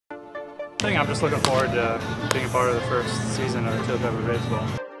I think I'm just looking forward to being a part of the first season of Chili Pepper Baseball.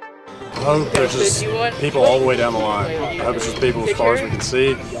 I hope there's just people all the way down the line. I hope it's just people as far as we can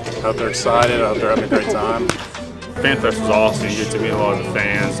see. I hope they're excited. I hope they're having a great time. FanFest was awesome. You get to meet a lot of the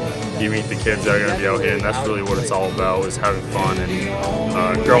fans. You meet the kids that are going to be out here, and that's really what it's all about, is having fun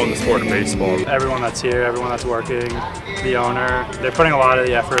and growing the sport of baseball. Everyone that's here, everyone that's working, the owner, they're putting a lot of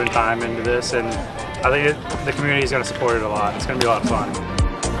the effort and time into this, and I think the community is going to support it a lot. It's going to be a lot of fun.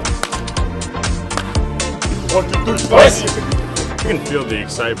 1, 2, 3, spicy! You can feel the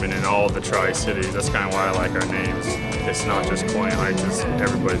excitement in all the Tri-Cities. That's kind of why I like our names. It's not just Colonial Heights, it's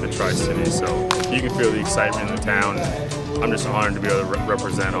everybody in the Tri-Cities. So you can feel the excitement in the town. I'm just honored to be able to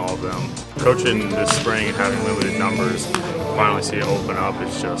represent all of them. Coaching this spring and having limited numbers, finally see it open up,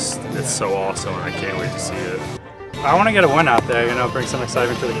 it's so awesome, and I can't wait to see it. I want to get a win out there, bring some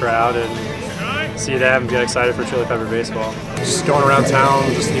excitement to the crowd and see them get excited for Chili Pepper Baseball. Just going around town,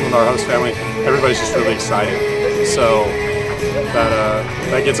 just even with our host family, everybody's just really excited. So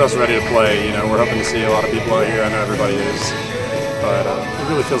that gets us ready to play. We're hoping to see a lot of people out here. I know everybody is, but it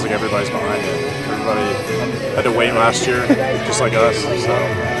really feels like everybody's behind it. Everybody had to wait last year, just like us. So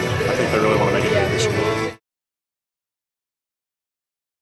I think they really want to make it big this year.